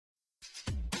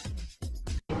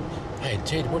Hey,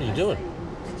 Ted, what are you doing?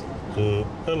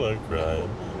 Hello, Graham.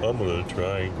 I'm on a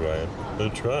train, Graham. A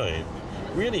train.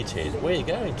 Really, Ted? Where are you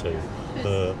going to?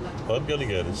 I'm going to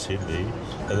go to Sydney,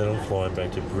 and then I'm flying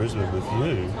back to Brisbane with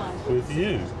you. With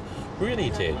you.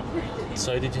 Really, Ted?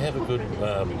 So did you have a good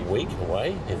week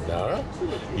away in Nara?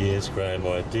 Yes, Graham,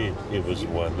 I did. It was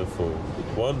wonderful.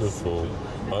 Wonderful.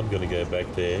 I'm going to go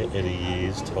back there in a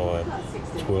year's time.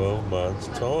 12 months'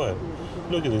 time.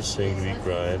 Look at this scenery,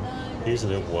 Graham.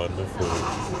 Isn't it wonderful?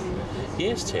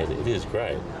 Yes, Ted, it is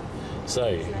great. So,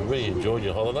 you really enjoyed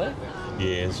your holiday?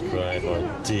 Yes, Graham,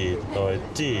 I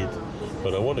did.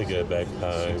 But I want to go back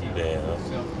home now.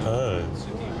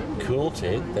 Home. Cool,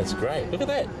 Ted. That's great. Look at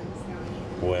that.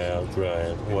 Wow,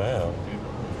 Graham, wow.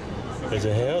 There's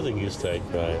a housing estate,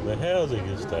 Graham, a housing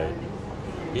estate.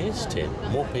 Yes, Ted.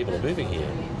 More people are moving here.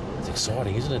 It's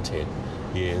exciting, isn't it, Ted?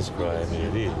 Yes, Graham,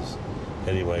 it is.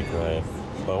 Anyway, Graham,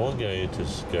 I want to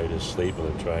go to sleep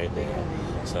on the train now.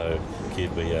 So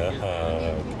give me a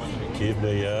hug. Give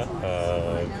me a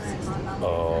hug.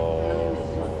 Oh.